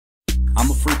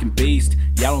freaking beast.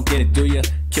 Y'all don't get it, do ya?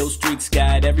 Kill streaks,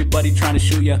 got everybody trying to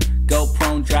shoot ya. Go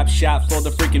prone, drop shot for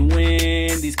the freaking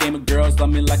win. These gamer girls love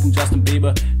me like I'm Justin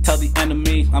Bieber. Tell the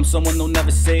enemy I'm someone they'll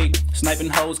never see. Sniping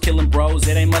hoes, killing bros,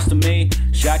 it ain't much to me.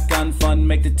 Shotgun fun,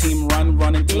 make the team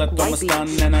run until I throw my stun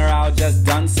and they're all just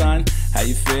done, son. How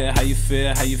you feel, how you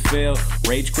feel, how you feel?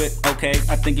 Rage quit, okay,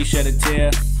 I think you shed a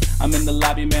tear. I'm in the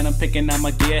lobby, man, I'm picking out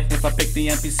my gear. If I pick the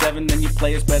MP7, then you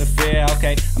players better fear.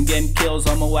 Okay, I'm getting kills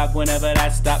on my WAP whenever that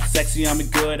stops. Sexy on me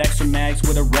good, extra mags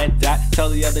with a red dot. Tell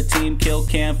the other team, kill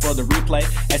cam for the replay.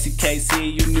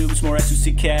 SEKC, you noobs, more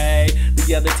SUCK.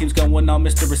 The other team's going on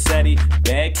Mr. Rossetti.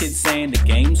 Bad kids saying the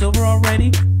game's over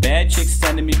already. Bad chicks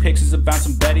sending me pictures of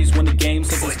bouncing betties. When the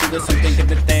game's like let's do this, I'm thinking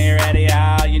that they ain't ready.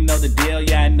 Ah, you know the deal,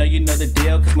 yeah, I know you know the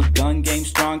deal. Cause my gun game's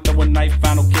strong, throw a knife,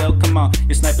 final kill. Come on,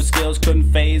 your sniper skills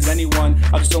couldn't phase anyone.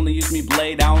 I'll just only use me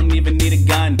blade, I don't even need a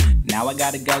gun. Now I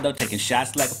gotta go though, taking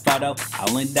shots like a photo. I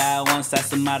only die once, that's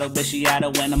the motto.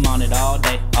 Bishiato when I'm on it all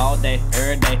day,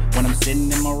 every day. When I'm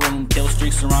sitting in my room, kill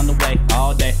streaks are on the way.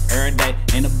 All day, every day,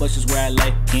 in the bushes where I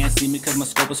lay. Can't see me cause my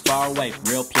scope is far away.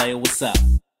 Real player, what's up?